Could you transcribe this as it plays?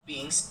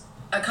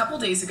A couple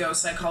days ago,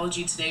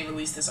 Psychology Today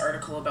released this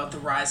article about the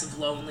rise of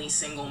lonely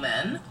single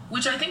men,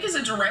 which I think is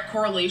a direct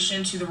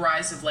correlation to the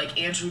rise of like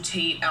Andrew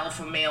Tate,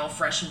 alpha male,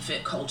 fresh and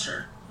fit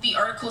culture. The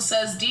article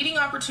says dating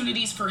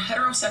opportunities for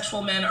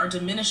heterosexual men are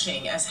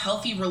diminishing as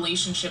healthy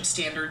relationship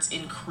standards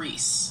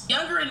increase.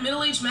 Younger and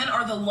middle-aged men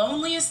are the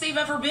loneliest they've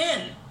ever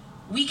been.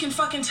 We can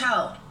fucking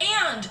tell.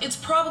 And it's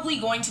probably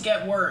going to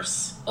get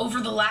worse.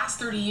 Over the last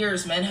 30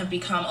 years, men have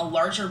become a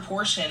larger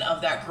portion of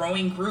that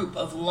growing group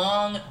of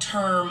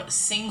long-term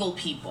single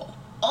people,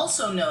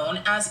 also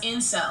known as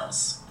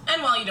incels.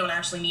 And while you don't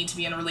actually need to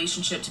be in a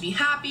relationship to be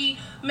happy,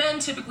 men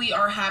typically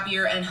are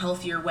happier and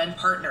healthier when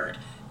partnered,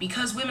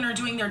 because women are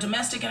doing their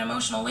domestic and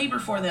emotional labor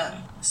for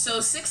them. So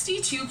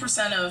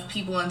 62% of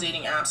people on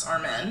dating apps are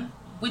men,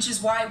 which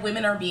is why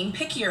women are being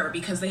pickier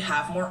because they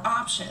have more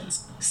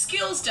options.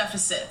 Skills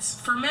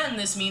deficits. For men,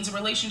 this means a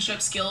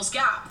relationship skills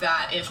gap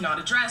that, if not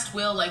addressed,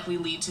 will likely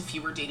lead to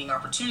fewer dating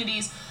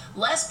opportunities,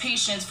 less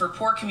patience for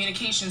poor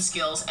communication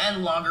skills,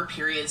 and longer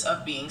periods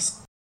of being.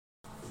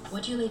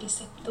 What do you ladies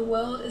think? The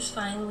world is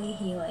finally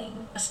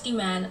healing. Rusty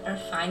men are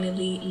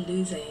finally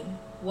losing.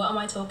 What am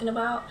I talking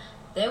about?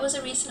 There was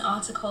a recent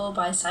article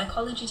by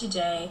Psychology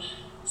Today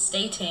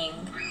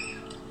stating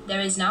there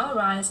is now a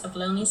rise of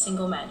lonely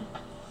single men.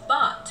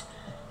 But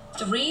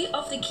 3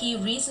 of the key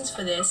reasons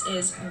for this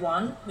is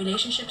 1,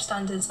 relationship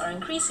standards are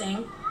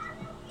increasing.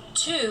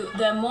 2,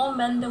 there are more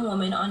men than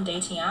women on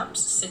dating apps,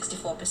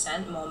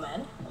 64% more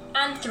men.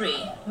 And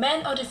 3,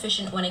 men are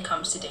deficient when it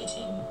comes to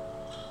dating.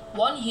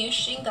 One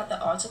huge thing that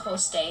the article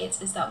states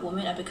is that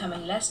women are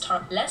becoming less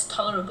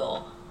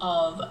tolerable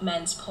of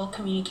men's poor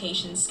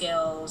communication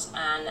skills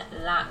and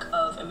lack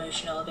of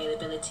emotional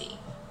availability.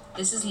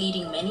 This is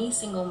leading many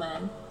single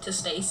men to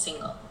stay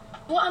single.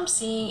 What I'm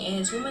seeing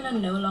is women are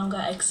no longer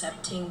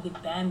accepting the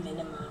bare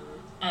minimum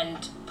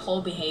and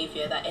poor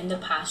behavior that in the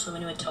past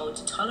women were told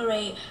to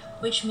tolerate,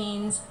 which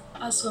means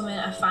us women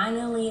are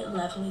finally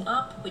leveling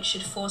up, which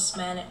should force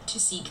men to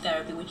seek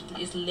therapy, which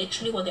is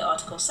literally what the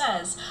article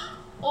says,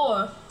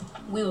 or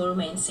we will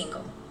remain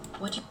single.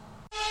 What do you...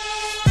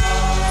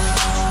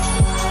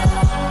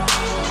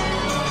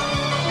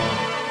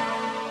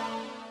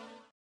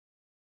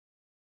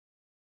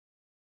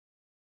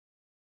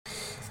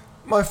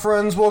 My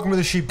friends, welcome to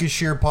the Sheep Get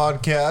Sheared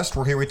podcast,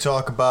 where here we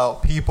talk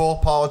about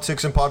people,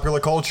 politics, and popular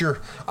culture.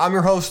 I'm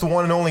your host, the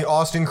one and only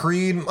Austin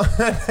Creed.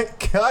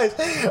 Guys,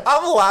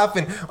 I'm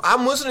laughing.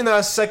 I'm listening to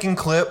that second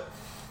clip.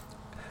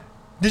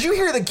 Did you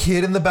hear the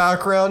kid in the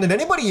background? Did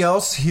anybody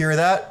else hear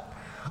that?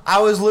 I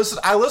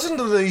listened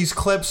to these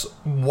clips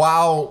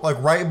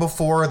right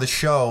before the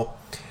show,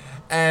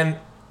 and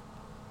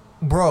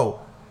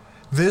bro,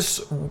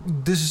 this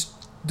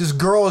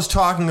girl is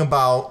talking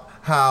about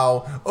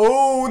how,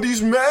 oh,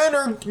 these men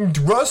are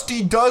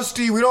rusty,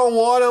 dusty, we don't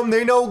want them,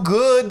 they no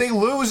good, they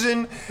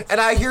losing, and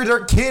I hear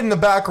their kid in the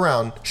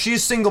background.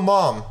 She's a single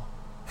mom.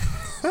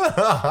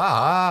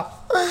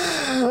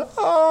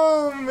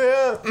 Oh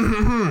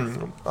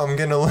man,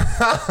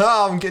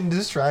 I'm getting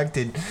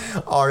distracted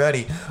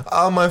already.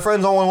 My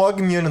friends, I want to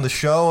welcome you into the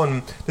show,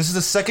 and this is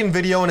the second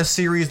video in a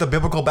series, the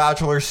Biblical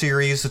Bachelor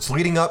series. It's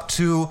leading up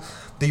to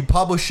the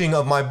publishing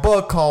of my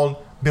book called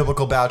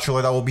Biblical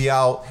Bachelor that will be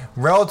out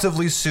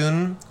relatively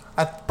soon.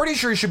 I'm pretty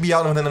sure it should be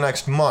out within the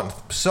next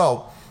month.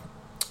 So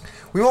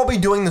we won't be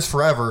doing this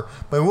forever,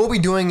 but we'll be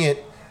doing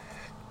it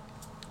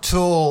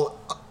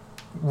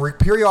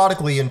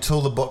periodically until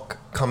the book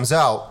comes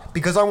out,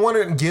 because I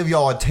want to give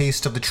y'all a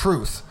taste of the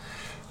truth.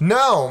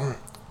 Now,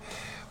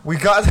 we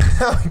got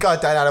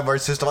that out of our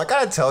system. I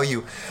gotta tell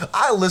you,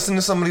 I listen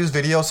to some of these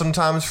videos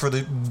sometimes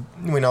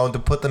to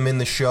put them in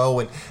the show,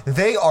 and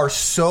they are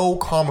so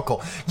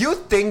comical. You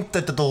think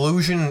that the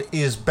delusion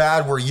is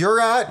bad where you're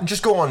at?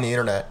 Just go on the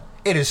internet.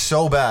 It is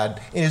so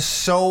bad. It is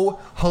so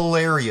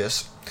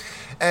hilarious.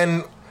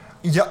 And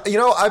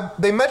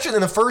they mentioned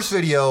in the first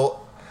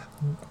video,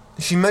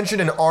 she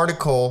mentioned an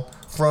article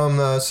from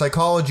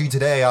Psychology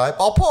Today.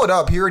 I'll pull it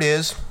up. Here it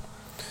is.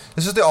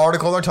 This is the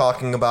article they're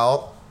talking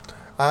about.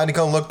 I had to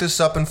go look this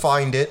up and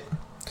find it.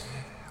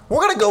 We're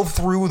going to go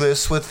through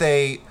this with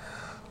a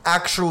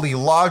actually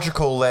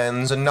logical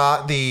lens and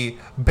not the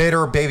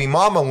bitter baby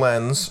mama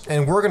lens,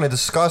 and we're going to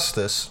discuss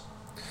this.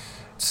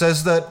 It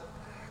says that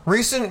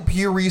recent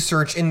Pew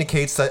Research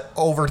indicates that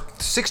over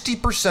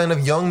 60%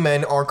 of young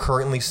men are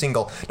currently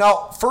single.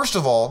 Now, first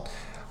of all,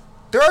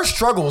 there are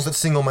struggles that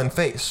single men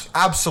face.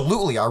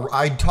 Absolutely.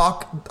 I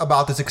talk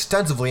about this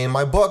extensively in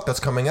my book that's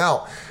coming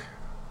out.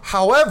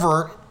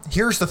 However,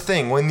 here's the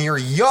thing. When you're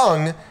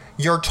young,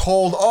 you're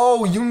told,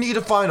 oh, you need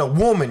to find a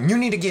woman. You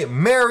need to get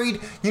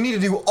married. You need to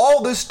do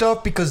all this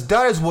stuff because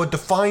that is what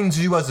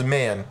defines you as a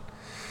man.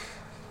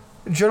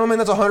 Gentlemen,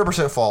 that's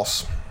 100%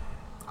 false.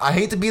 I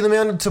hate to be the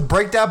man to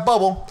break that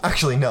bubble.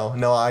 Actually, no,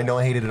 I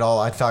don't hate it at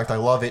all. In fact, I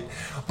love it.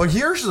 But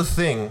here's the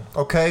thing,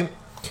 okay?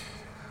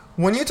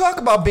 When you talk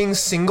about being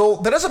single,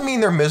 that doesn't mean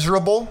they're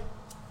miserable.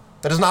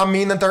 That does not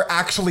mean that they're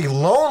actually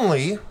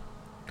lonely.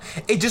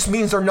 It just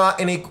means they're not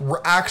in an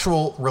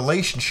actual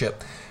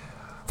relationship.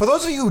 For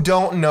those of you who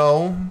don't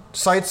know,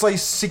 sites like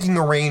Seeking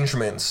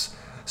Arrangements,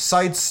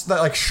 sites that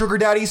like sugar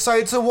daddy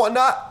sites and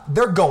whatnot,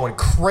 they're going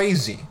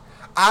crazy.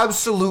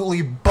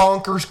 Absolutely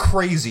bonkers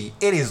crazy.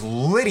 It is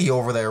litty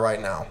over there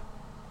right now.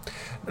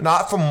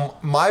 Not from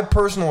my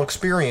personal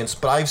experience,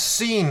 but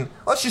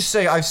let's just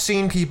say I've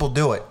seen people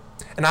do it.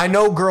 And I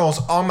know girls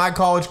on my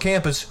college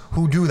campus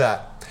who do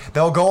that.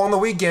 They'll go on the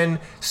weekend,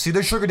 see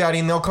their sugar daddy,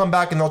 and they'll come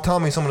back and they'll tell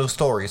me some of the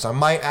stories. I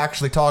might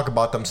actually talk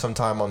about them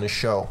sometime on this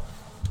show.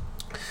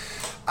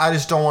 I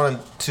just don't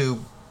want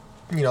to,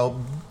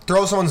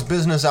 throw someone's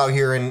business out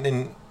here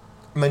and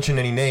mention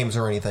any names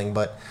or anything.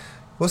 But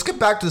let's get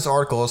back to this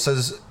article. It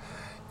says,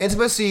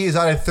 intimacy is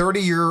at a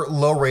 30-year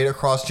low rate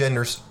across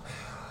genders.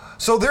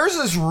 So there's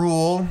this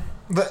rule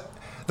that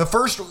the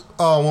first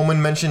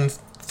woman mentioned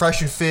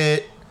fresh and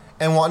fit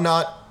and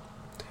whatnot,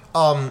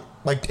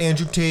 like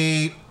Andrew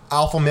Tate,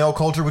 alpha male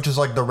culture, which is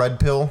like the red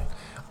pill.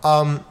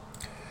 For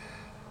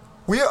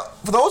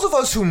those of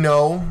us who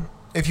know,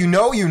 if you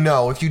know, you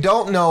know. If you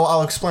don't know,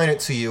 I'll explain it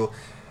to you.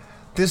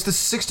 There's the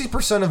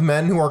 60% of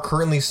men who are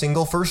currently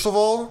single. First of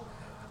all,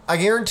 I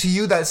guarantee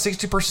you that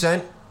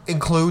 60%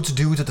 includes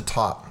dudes at the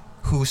top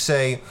who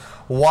say,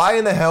 why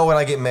in the hell would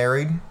I get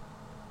married?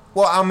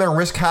 Well, I'm going to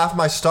risk half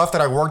my stuff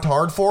that I worked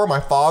hard for, my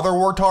father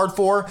worked hard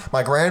for,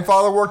 my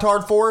grandfather worked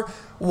hard for.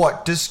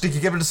 What, just did you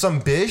give it to some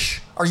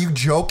bish? Are you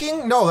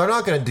joking? No, they're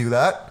not going to do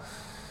that.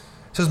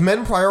 It says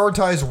men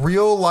prioritize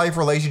real life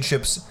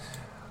relationships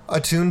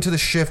attuned to the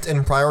shift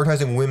in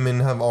prioritizing women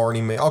have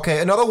already made.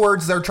 Okay, in other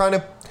words, they're trying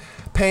to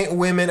paint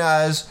women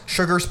as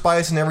sugar,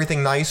 spice, and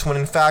everything nice, when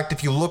in fact,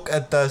 if you look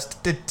at the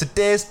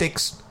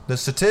statistics,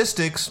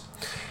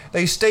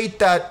 they state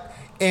that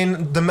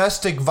in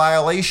domestic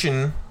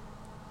violation,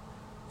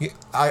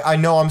 I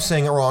know I'm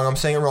saying it wrong. I'm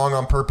saying it wrong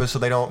on purpose so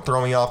they don't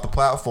throw me off the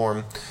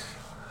platform.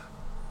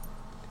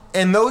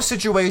 In those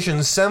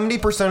situations,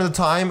 70% of the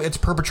time, it's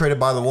perpetrated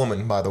by the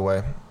woman, by the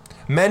way.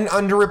 Men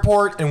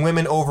underreport and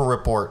women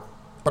overreport.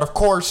 But of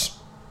course,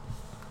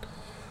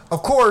 they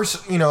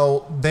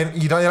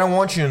don't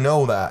want you to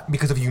know that.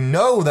 Because if you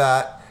know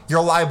that,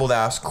 you're liable to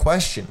ask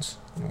questions.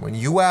 And when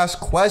you ask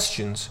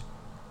questions,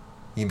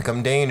 you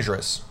become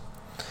dangerous.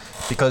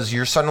 Because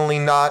you're suddenly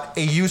not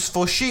a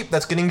useful sheep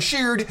that's getting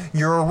sheared.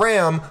 You're a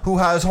ram who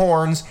has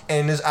horns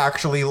and is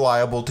actually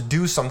liable to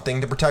do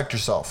something to protect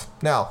yourself.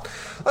 Now,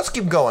 let's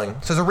keep going.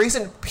 It says a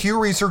recent Pew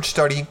Research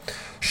study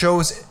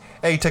shows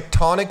a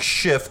tectonic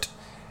shift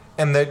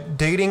in the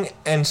dating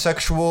and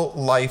sexual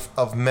life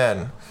of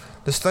men.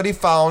 The study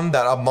found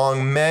that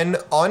among men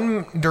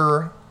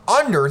under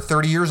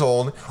 30 years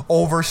old,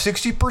 over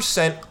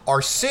 60%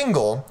 are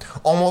single,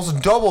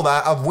 almost double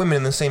that of women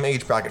in the same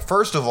age bracket.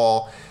 First of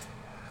all,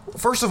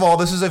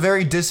 this is a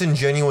very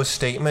disingenuous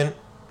statement.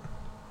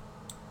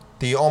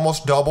 The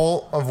almost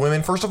double of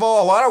women. First of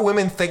all, a lot of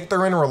women think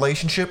they're in a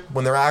relationship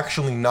when they're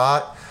actually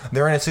not.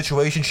 They're in a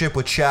situationship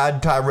with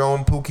Chad,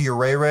 Tyrone, Pookie, or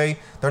Ray Ray.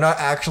 They're not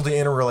actually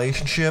in a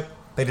relationship.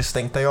 They just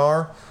think they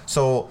are.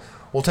 So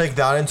we'll take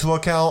that into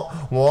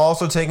account. We'll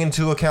also take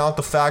into account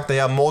the fact they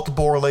have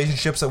multiple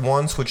relationships at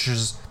once, which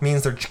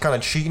means they're kind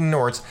of cheating,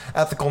 or it's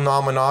ethical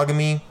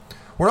non-monogamy.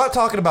 We're not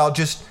talking about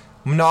just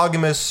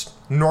monogamous,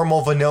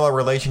 normal, vanilla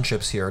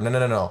relationships here.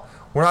 No.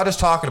 We're not just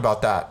talking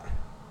about that.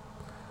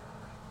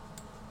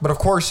 But of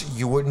course,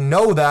 you wouldn't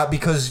know that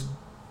because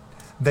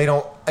they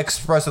don't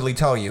expressly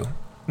tell you.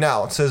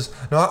 Now, it says,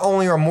 not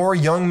only are more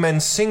young men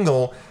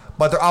single,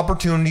 but their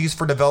opportunities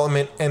for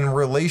development and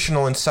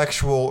relational and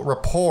sexual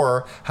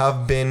rapport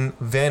have been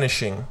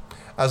vanishing,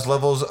 as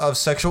levels of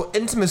sexual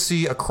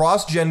intimacy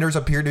across genders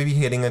appear to be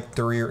hitting a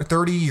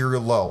 30-year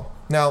low.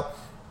 Now,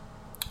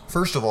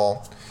 first of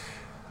all,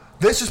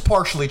 this is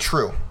partially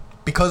true.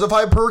 Because of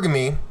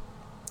hypergamy,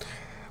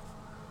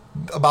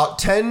 about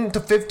 10 to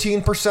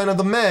 15% of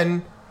the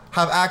men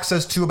have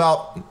access to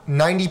about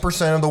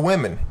 90% of the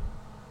women.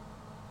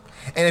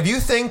 And if you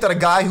think that a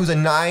guy who's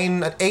an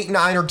 8,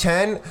 9, or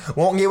 10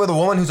 won't get with a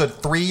woman who's a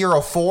 3 or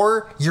a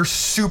 4, you're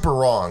super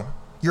wrong.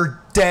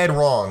 You're dead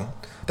wrong.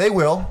 They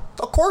will.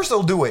 Of course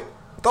they'll do it.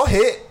 They'll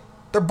hit.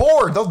 They're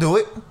bored. They'll do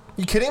it.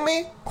 You kidding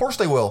me? Of course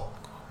they will.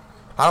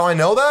 How do I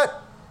know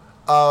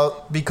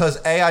that?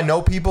 Because A, I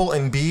know people,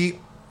 and B,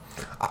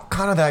 I'm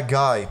kind of that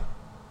guy.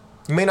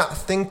 You may not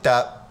think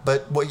that,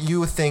 but what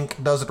you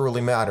think doesn't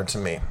really matter to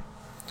me.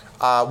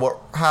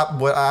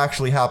 What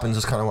actually happens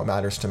is kind of what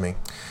matters to me.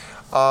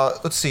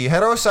 Let's see.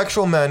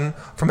 Heterosexual men,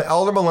 from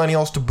elder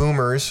millennials to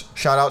boomers,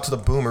 shout out to the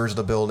boomers of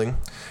the building,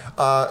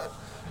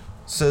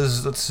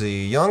 says, let's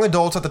see, young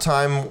adults at the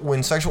time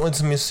when sexual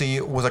intimacy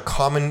was a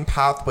common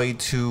pathway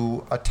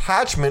to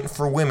attachment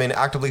for women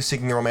actively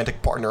seeking a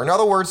romantic partner. In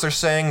other words, they're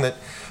saying that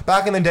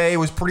back in the day it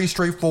was pretty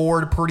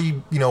straightforward,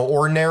 pretty,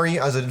 ordinary,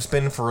 as it's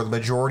been for the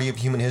majority of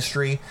human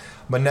history.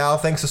 But now,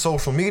 thanks to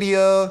social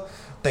media,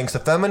 thanks to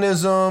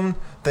feminism,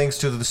 thanks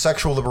to the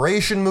sexual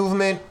liberation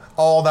movement,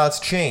 all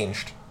that's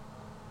changed.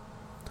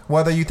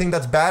 Whether you think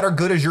that's bad or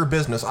good is your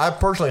business. I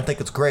personally think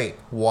it's great.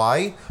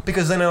 Why?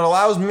 Because then it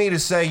allows me to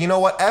say, you know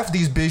what, F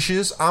these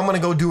bitches, I'm going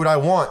to go do what I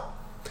want.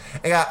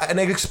 And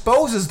it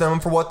exposes them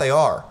for what they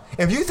are.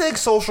 If you think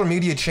social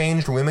media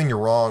changed women, you're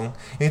wrong.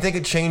 If you think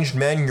it changed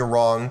men, you're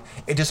wrong.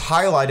 It just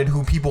highlighted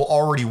who people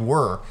already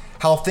were,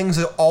 how things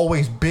have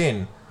always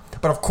been.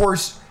 But of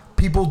course,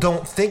 people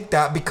don't think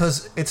that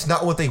because it's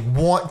not what they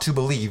want to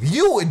believe.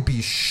 You would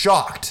be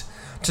shocked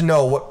to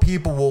know what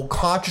people will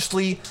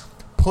consciously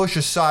push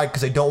aside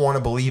because they don't want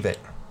to believe it.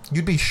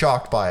 You'd be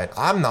shocked by it.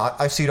 I'm not.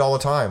 I see it all the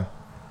time.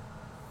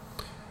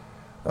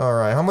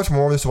 Alright, how much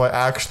more of this do I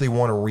actually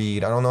want to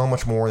read? I don't know how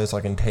much more of this I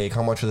can take.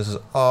 How much of this is...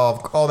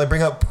 Oh, they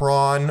bring up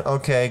prawn.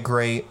 Okay,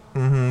 great.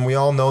 We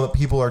all know that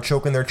people are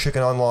choking their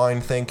chicken online.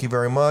 Thank you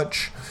very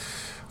much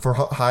for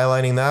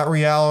highlighting that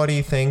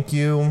reality. Thank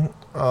you.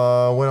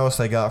 What else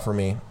they got for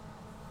me?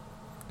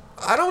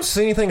 I don't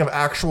see anything of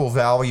actual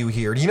value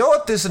here. Do you know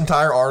what this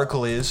entire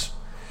article is?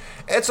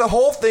 It's a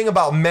whole thing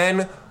about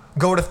men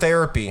go to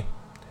therapy.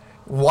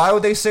 Why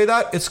would they say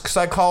that? It's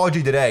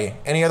Psychology Today.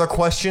 Any other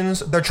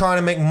questions? They're trying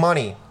to make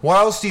money. What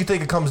else do you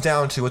think it comes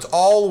down to? It's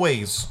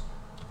always...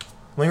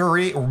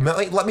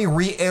 Let me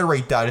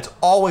reiterate that. It's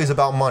always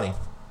about money.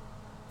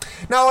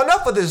 Now,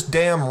 enough of this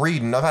damn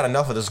reading. I've had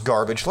enough of this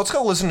garbage. Let's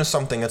go listen to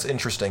something that's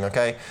interesting,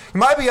 okay? You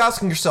might be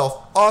asking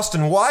yourself,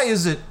 Austin, why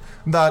is it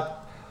that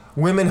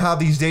women have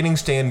these dating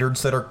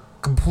standards that are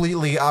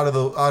completely out of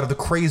the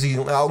crazy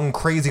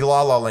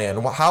la la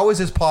land? How is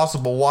this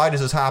possible? Why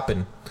does this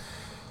happen?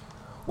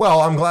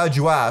 Well, I'm glad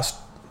you asked.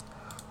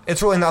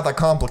 It's really not that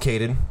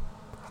complicated.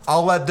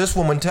 I'll let this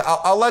woman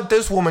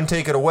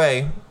take it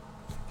away.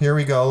 Here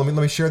we go. Let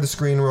me share the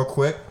screen real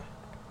quick.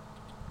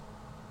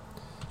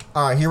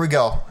 All right, here we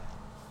go.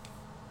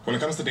 When it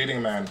comes to dating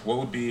a man, what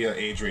would be an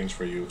age range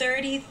for you?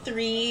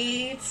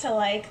 33 to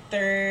like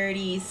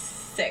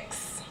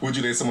 36. Would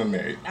you date someone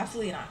married?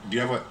 Absolutely not. Do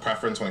you have a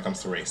preference when it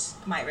comes to race?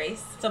 My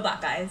race. So black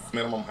guys.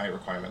 Minimum height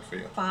requirement for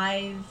you?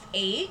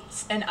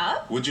 5'8" and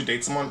up. Would you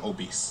date someone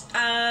obese?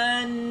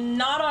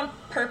 Not on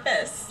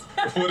purpose.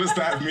 What does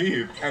that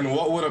mean? And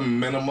what would a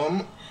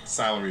minimum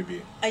salary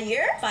be? A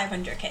year?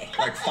 $500K.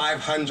 Like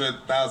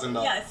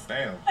 $500,000? Yes.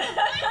 Damn.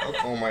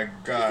 Oh my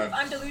God.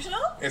 I'm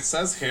delusional? It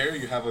says here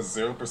you have a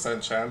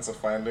 0% chance of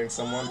finding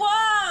someone.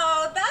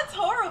 Wow, that's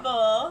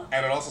horrible.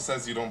 And it also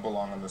says you don't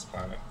belong on this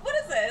planet. What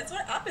is this?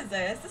 What app is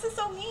this? This is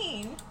so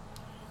mean.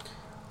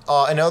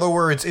 In other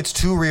words, it's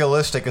too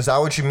realistic. Is that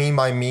what you mean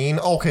by mean?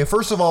 Okay,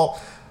 first of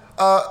all,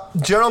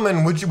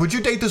 gentlemen, would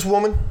you date this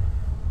woman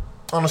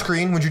on the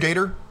screen? Would you date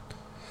her?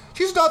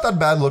 She's not that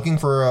bad looking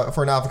for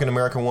an African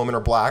American woman or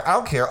black. I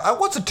don't care.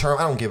 What's the term?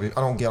 I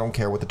don't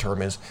care what the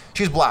term is.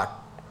 She's black.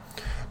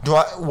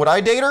 Would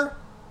I date her?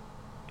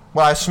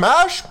 Would I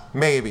smash?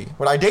 Maybe.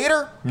 Would I date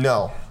her?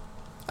 No.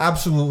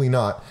 Absolutely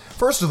not.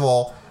 First of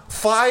all,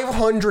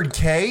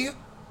 $500K?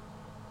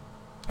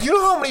 Do you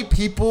know how many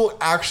people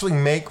actually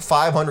make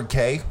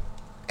 $500K?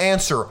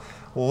 Answer,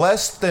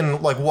 less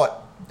than, like,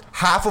 what,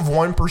 half of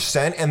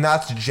 1%, and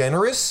that's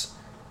generous?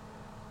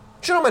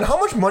 Gentlemen, how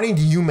much money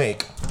do you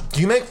make? Do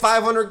you make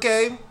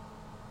 $500K?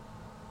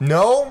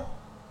 No?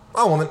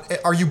 Oh, well, then,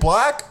 are you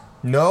black?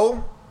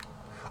 No?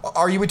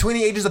 Are you between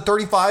the ages of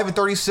 35 and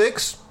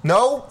 36?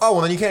 No? Oh,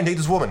 well, then you can't date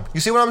this woman. You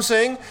see what I'm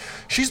saying?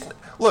 She's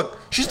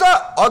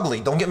not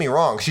ugly, don't get me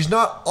wrong. She's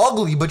not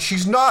ugly, but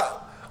she's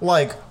not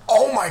like,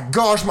 oh my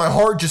gosh, my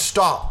heart just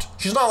stopped.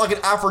 She's not like an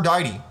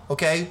Aphrodite,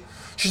 okay?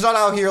 She's not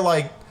out here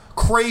like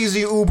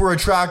crazy uber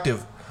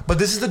attractive. But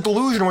this is the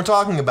delusion we're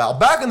talking about.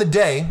 Back in the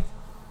day,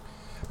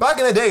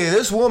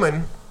 this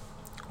woman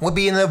would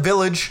be in a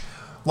village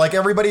like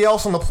everybody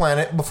else on the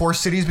planet before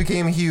cities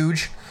became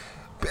huge.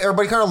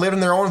 Everybody kind of lived in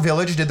their own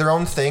village, did their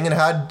own thing, and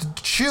had to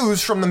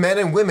choose from the men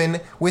and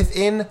women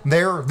within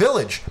their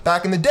village.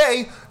 Back in the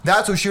day,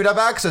 that's who she would have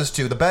access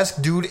to. The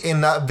best dude in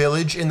that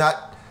village, in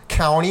that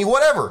county,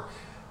 whatever.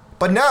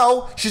 But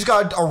now, she's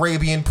got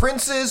Arabian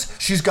princes,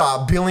 she's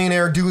got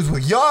billionaire dudes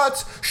with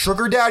yachts,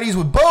 sugar daddies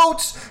with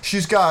boats,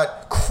 she's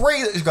got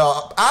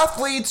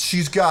athletes,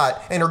 she's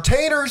got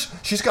entertainers,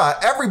 she's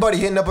got everybody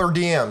hitting up her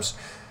DMs.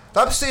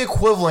 That's the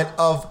equivalent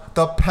of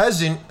the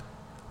peasant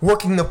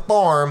working the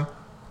farm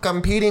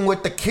competing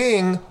with the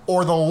king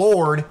or the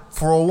lord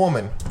for a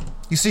woman.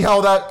 You see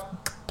how that,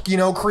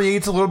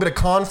 creates a little bit of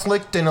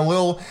conflict and a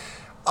little,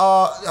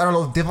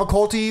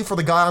 difficulty for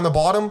the guy on the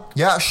bottom?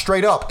 Yeah,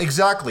 straight up.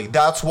 Exactly.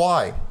 That's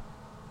why.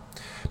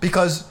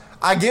 Because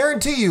I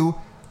guarantee you,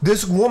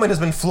 this woman has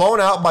been flown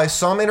out by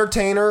some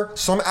entertainer,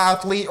 some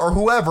athlete, or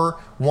whoever,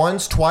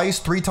 once, twice,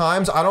 3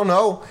 times. I don't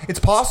know. It's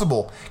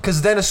possible.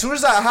 Because then as soon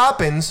as that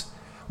happens,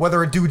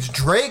 whether a dude's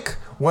Drake,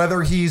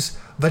 whether he's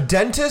the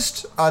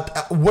dentist,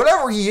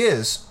 whatever he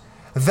is,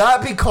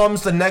 that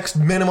becomes the next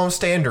minimum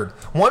standard.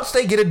 Once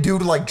they get a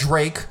dude like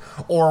Drake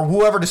or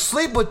whoever to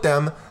sleep with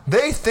them,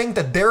 they think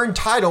that they're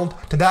entitled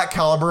to that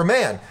caliber of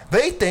man.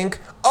 They think,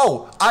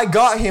 oh, I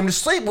got him to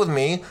sleep with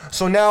me,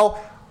 so now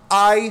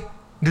I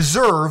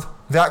deserve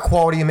that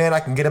quality of man.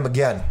 I can get him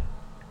again.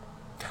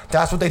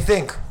 That's what they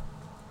think.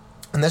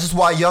 And this is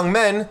why young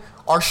men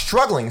are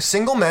struggling.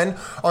 Single men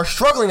are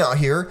struggling out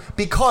here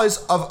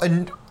because of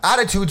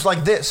attitudes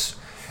like this.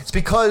 It's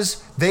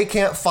because they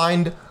can't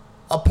find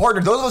a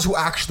partner. Those of us who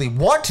actually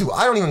want to,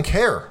 I don't even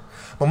care.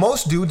 But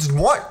most dudes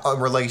want a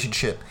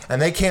relationship,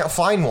 and they can't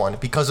find one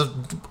because of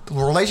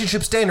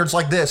relationship standards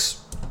like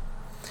this.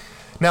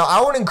 Now,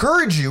 I would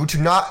encourage you to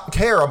not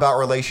care about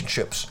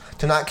relationships,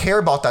 to not care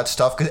about that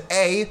stuff, because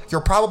A,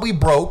 you're probably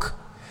broke,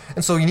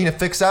 and so you need to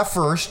fix that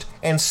first,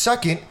 and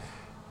second,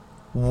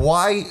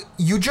 why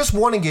you just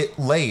want to get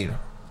laid.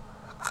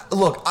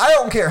 Look, I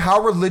don't care how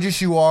religious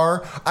you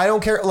are. I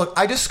don't care. Look,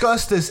 I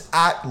discussed this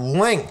at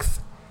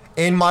length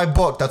in my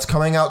book that's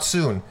coming out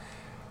soon.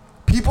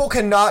 People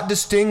cannot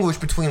distinguish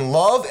between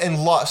love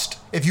and lust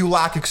if you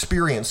lack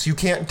experience. You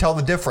can't tell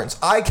the difference.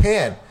 I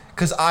can,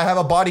 because I have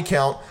a body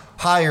count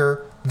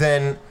higher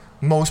than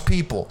most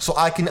people. So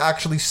I can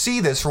actually see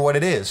this for what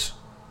it is.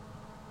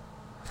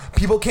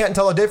 People can't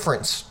tell a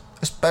difference.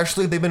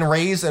 Especially if they've been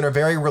raised in a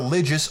very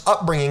religious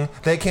upbringing,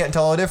 they can't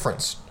tell a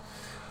difference.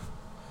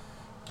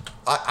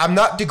 I'm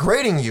not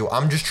degrading you.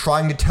 I'm just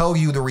trying to tell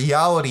you the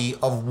reality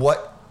of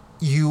what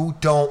you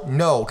don't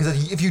know.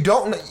 Because if you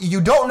don't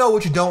know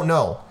what you don't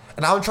know.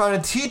 And I'm trying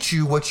to teach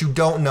you what you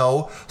don't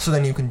know so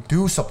then you can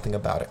do something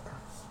about it.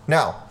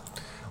 Now,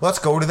 let's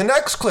go to the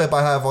next clip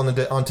I have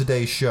on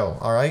today's show.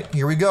 All right,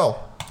 here we go.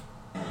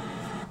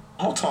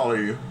 How tall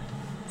are you?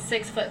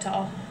 6 foot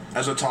tall.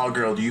 As a tall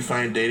girl, do you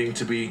find dating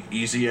to be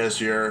easy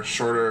as your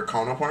shorter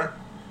counterpart?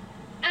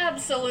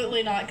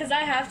 Absolutely not, because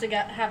I have to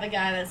have a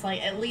guy that's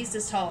like at least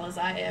as tall as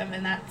I am,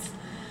 and that's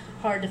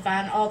hard to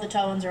find. All the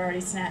tall ones are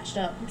already snatched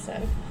up,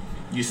 so.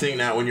 You think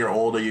that when you're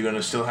older, you're going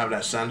to still have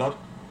that standard?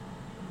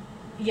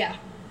 Yeah,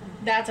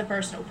 that's a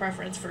personal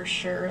preference for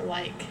sure,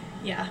 like,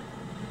 yeah.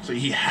 So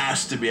he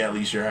has to be at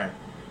least your height?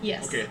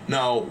 Yes. Okay,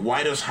 now,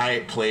 why does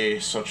height play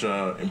such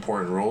an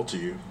important role to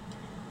you?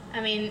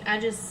 I mean,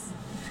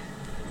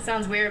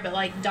 sounds weird, but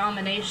like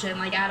domination,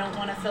 like I don't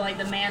want to feel like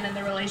the man in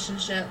the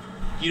relationship.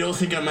 You don't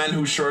think a man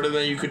who's shorter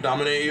than you could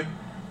dominate you?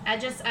 I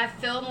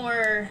feel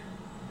more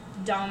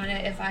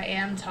dominant if I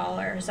am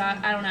taller. So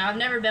I don't know. I've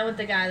never been with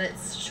a guy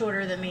that's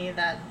shorter than me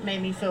that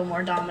made me feel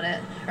more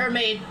dominant, or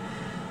made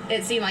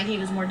it seem like he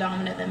was more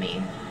dominant than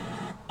me.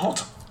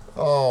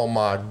 Oh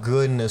my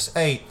goodness.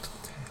 Hey,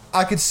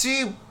 I could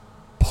see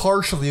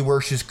partially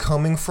where she's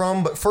coming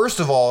from, but first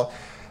of all,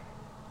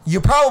 you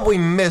probably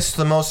missed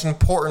the most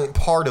important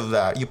part of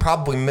that. You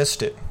probably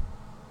missed it.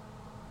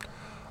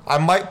 I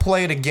might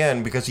play it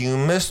again because you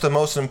missed the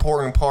most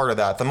important part of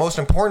that. The most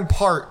important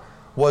part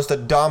was the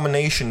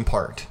domination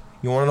part.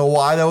 You want to know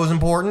why that was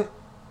important?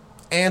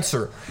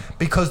 Answer.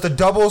 Because the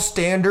double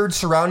standard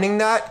surrounding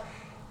that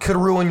could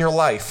ruin your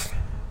life.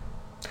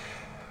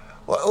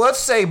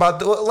 Say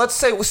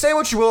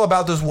what you will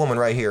about this woman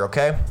right here,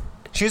 okay?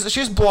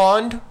 She's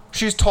blonde,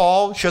 she's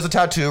tall, she has a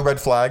tattoo, red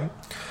flag.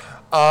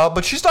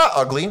 But she's not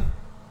ugly.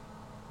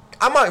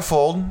 I might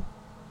fold.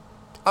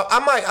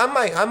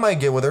 I might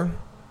get with her.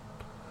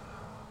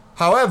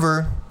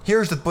 However,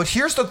 here's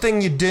the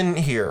thing you didn't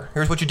hear.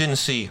 Here's what you didn't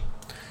see.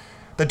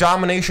 The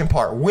domination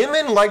part.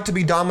 Women like to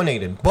be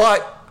dominated,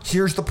 but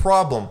here's the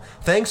problem.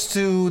 Thanks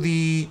to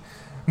the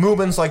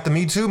movements like the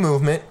Me Too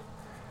movement,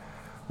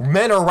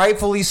 men are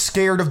rightfully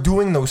scared of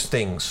doing those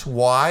things.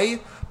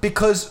 Why?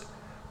 Because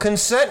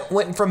consent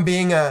went from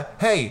being a,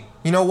 hey,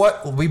 you know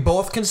what? We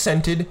both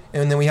consented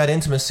and then we had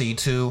intimacy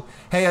to,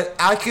 hey,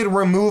 I could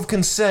remove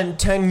consent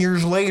 10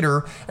 years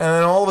later and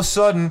then all of a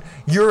sudden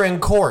you're in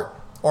court.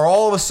 Or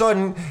all of a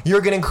sudden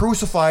you're getting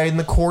crucified in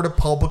the court of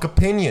public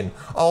opinion.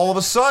 All of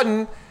a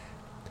sudden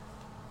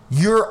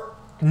your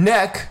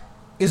neck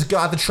is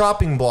got the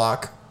chopping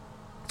block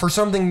for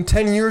something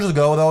 10 years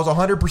ago that was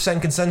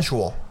 100%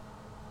 consensual.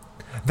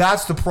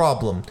 That's the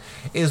problem.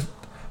 Is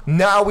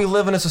now we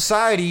live in a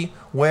society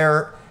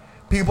where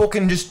people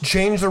can just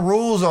change the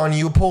rules on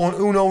you, pull an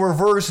Uno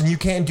reverse, and you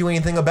can't do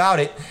anything about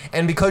it.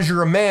 And because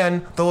you're a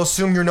man, they'll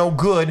assume you're no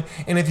good.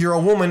 And if you're a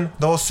woman,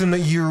 they'll assume that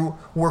you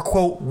were,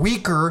 quote,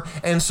 weaker,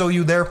 and so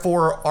you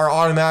therefore are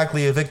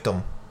automatically a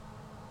victim.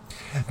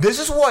 This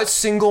is what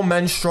single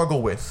men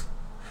struggle with.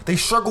 They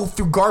struggle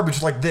through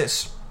garbage like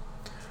this.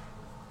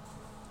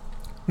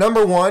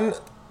 Number one,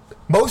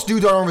 most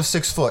dudes aren't over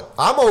 6 foot.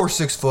 I'm over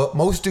 6 foot.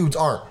 Most dudes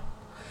aren't.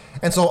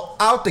 And so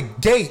out the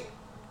gate,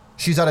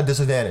 she's at a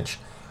disadvantage.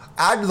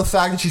 Add to the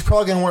fact that she's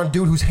probably going to want a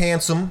dude who's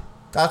handsome.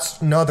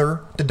 That's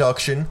another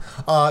deduction.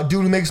 Dude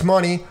who makes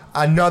money,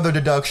 another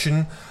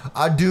deduction.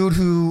 A dude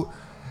who,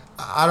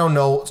 I don't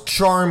know,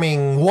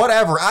 charming,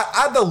 whatever.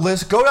 Add the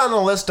list. Go down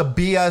the list of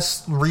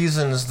BS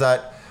reasons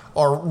that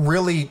are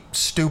really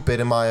stupid,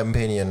 in my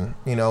opinion.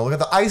 You know, look at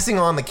the icing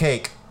on the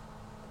cake.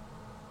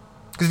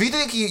 Because if you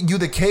think you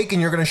the cake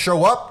and you're going to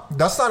show up,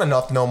 that's not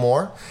enough no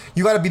more.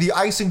 You got to be the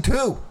icing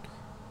too.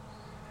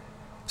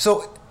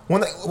 So let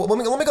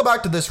me go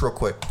back to this real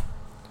quick.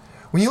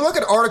 When you look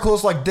at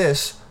articles like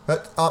this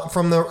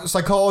from the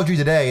Psychology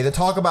Today that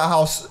talk about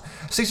how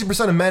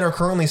 60% of men are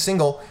currently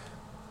single,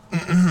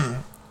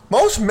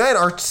 most men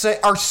are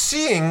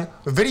seeing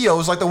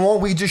videos like the one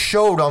we just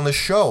showed on the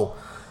show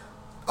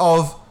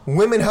of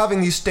women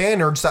having these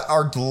standards that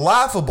are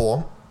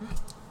laughable,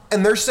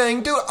 and they're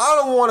saying, dude, I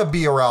don't want to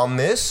be around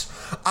this.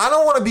 I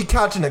don't want to be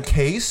catching a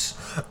case.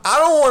 I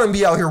don't want to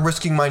be out here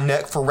risking my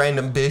neck for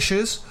random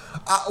bitches.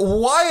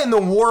 Why in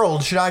the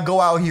world should I go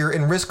out here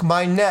and risk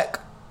my neck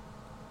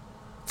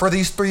for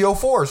these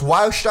 304s?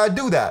 Why should I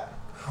do that?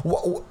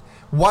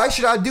 Why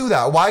should I do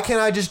that? Why can't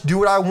I just do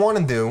what I want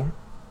to do?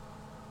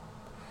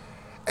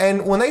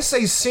 And when they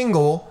say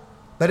single,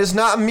 that does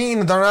not mean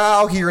that they're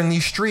not out here in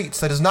these streets.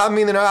 That does not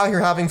mean they're not out here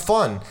having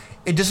fun.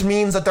 It just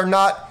means that they're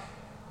not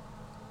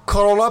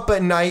cuddled up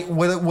at night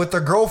with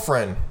their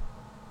girlfriend.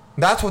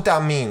 That's what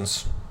that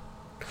means.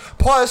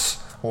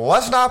 Plus,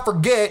 let's not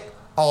forget,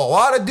 a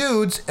lot of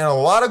dudes and a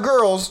lot of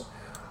girls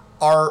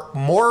are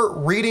more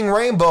reading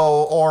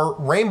rainbow or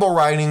rainbow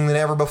writing than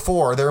ever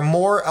before. They're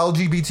more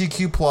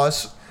LGBTQ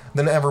plus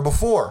than ever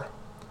before.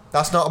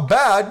 That's not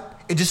bad.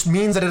 It just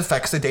means that it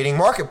affects the dating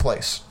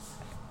marketplace.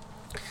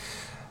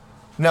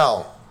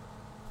 Now,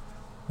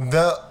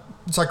 the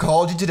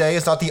Psychology Today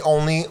is not the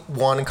only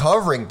one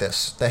covering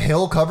this. The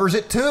Hill covers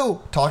it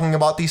too, talking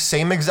about the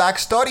same exact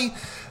study.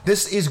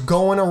 This is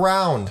going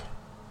around.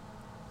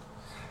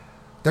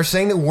 They're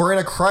saying that we're in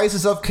a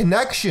crisis of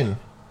connection,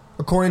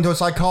 according to a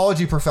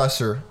psychology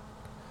professor.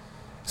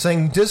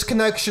 Saying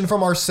disconnection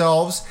from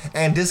ourselves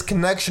and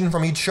disconnection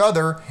from each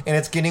other, and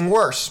it's getting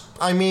worse.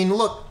 I mean,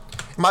 look,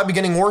 it might be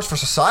getting worse for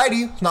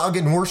society. It's not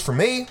getting worse for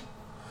me.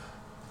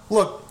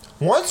 Look,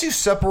 once you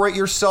separate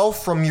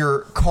yourself from your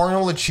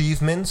carnal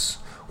achievements,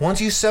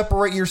 once you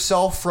separate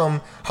yourself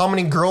from how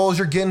many girls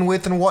you're getting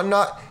with and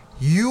whatnot,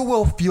 you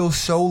will feel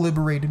so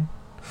liberated.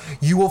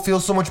 You will feel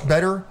so much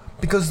better,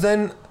 because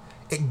then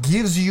it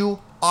gives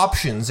you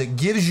options. It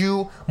gives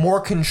you more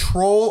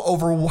control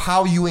over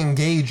how you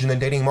engage in the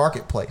dating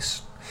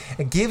marketplace.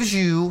 It gives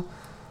you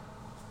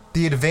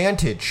the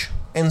advantage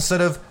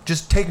instead of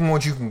just taking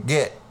what you can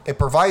get. It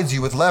provides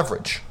you with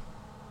leverage.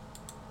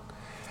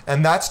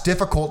 And that's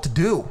difficult to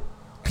do.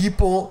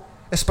 People,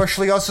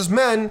 especially us as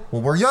men,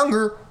 when we're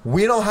younger,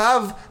 we don't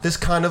have this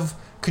kind of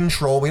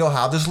control. We don't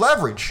have this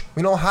leverage.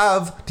 We don't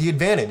have the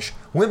advantage.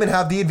 Women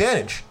have the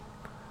advantage.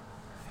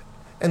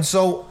 And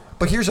so,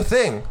 but here's the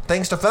thing.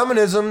 Thanks to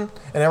feminism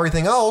and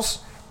everything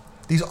else,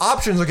 these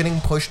options are getting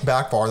pushed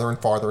back farther and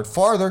farther and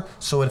farther.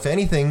 So if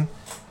anything,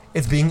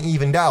 it's being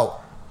evened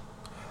out.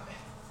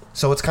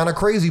 So it's kind of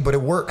crazy, but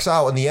it works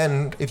out in the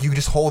end if you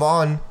just hold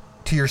on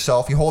to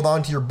yourself, you hold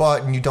on to your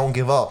butt, and you don't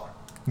give up.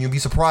 You'll be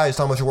surprised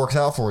how much it works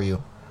out for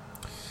you.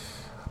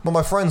 But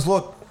my friends,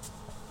 look,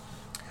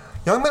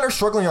 young men are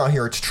struggling out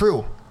here, it's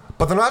true.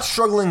 But they're not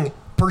struggling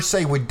per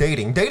se with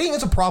dating. Dating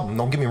is a problem,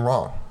 don't get me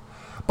wrong.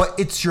 But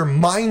it's your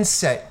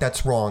mindset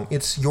that's wrong.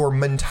 It's your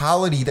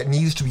mentality that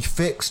needs to be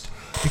fixed.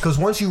 Because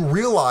once you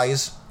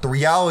realize the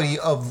reality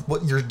of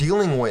what you're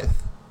dealing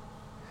with,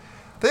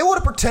 they want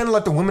to pretend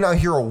like the women out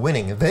here are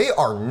winning. They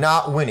are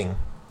not winning.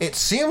 It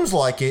seems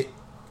like it.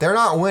 They're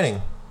not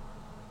winning.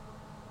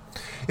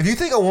 If you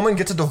think a woman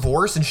gets a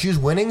divorce and she's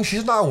winning,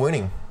 she's not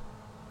winning.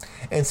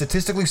 And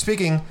statistically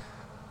speaking,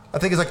 I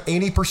think it's like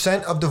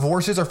 80% of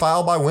divorces are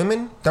filed by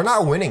women. They're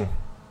not winning.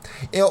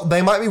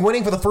 They might be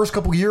winning for the first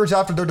couple years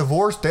after their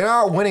divorce. They're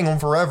not winning them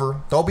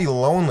forever. They'll be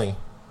lonely.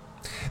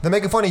 They're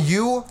making fun of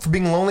you for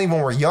being lonely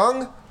when we're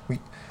young.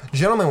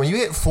 Gentlemen, when you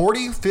hit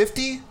 40,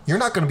 50, you're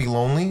not going to be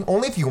lonely.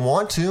 Only if you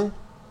want to.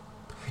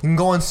 You can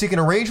go on seeking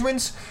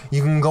arrangements.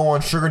 You can go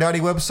on sugar daddy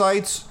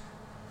websites.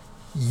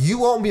 You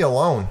won't be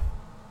alone.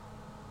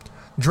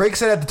 Drake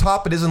said at the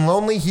top it isn't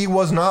lonely. He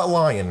was not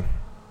lying.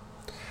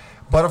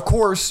 But of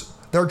course,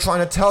 they're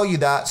trying to tell you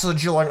that so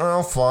that you're like,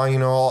 oh,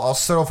 fine, I'll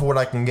settle for what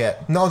I can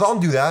get. No,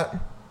 don't do that.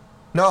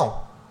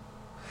 No.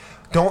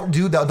 Don't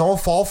do that.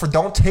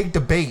 Don't take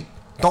the bait.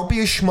 Don't be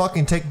a schmuck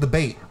and take the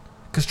bait.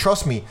 Because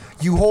trust me,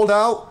 you hold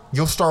out,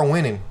 you'll start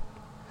winning.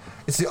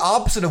 It's the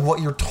opposite of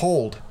what you're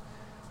told.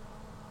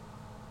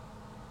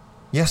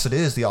 Yes, it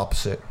is the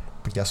opposite.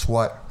 But guess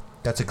what?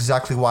 That's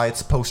exactly why it's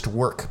supposed to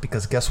work.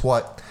 Because guess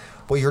what?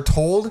 What you're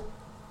told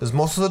is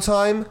most of the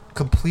time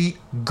complete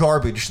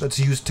garbage that's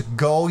used to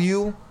gull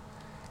you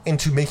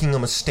into making a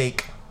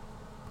mistake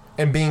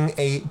and being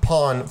a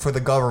pawn for the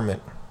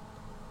government.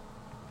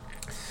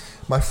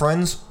 My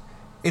friends,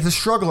 it's a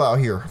struggle out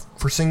here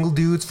for single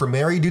dudes, for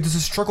married dudes. It's a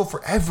struggle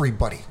for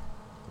everybody.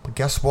 But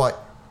guess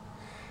what?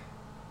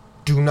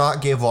 Do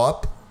not give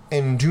up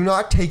and do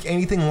not take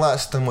anything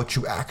less than what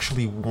you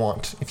actually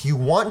want. If you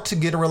want to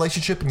get a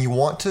relationship and you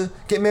want to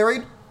get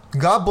married,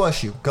 God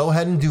bless you. Go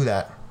ahead and do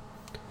that.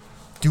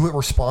 Do it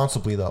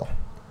responsibly though.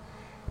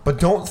 But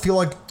don't feel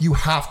like you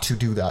have to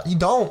do that. You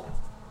don't.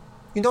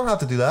 You don't have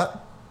to do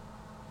that.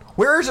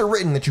 Where is it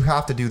written that you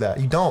have to do that?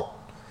 You don't.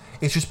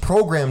 It's just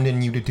programmed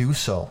in you to do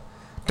so.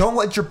 Don't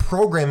let your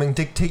programming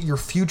dictate your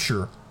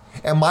future.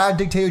 It might have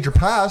dictated your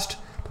past,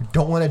 but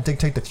don't let it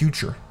dictate the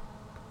future.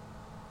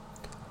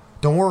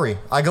 Don't worry.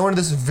 I go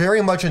into this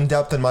very much in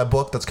depth in my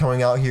book that's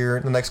coming out here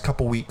in the next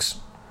couple weeks.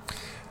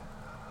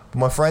 But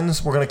my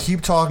friends, we're going to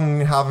keep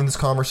talking and having this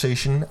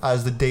conversation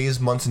as the days,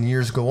 months, and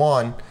years go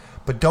on.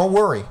 But don't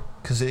worry,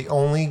 because it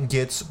only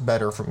gets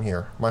better from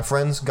here. My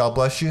friends, God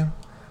bless you.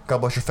 God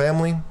bless your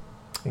family.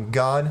 And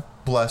God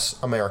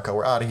bless America.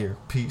 We're out of here.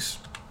 Peace.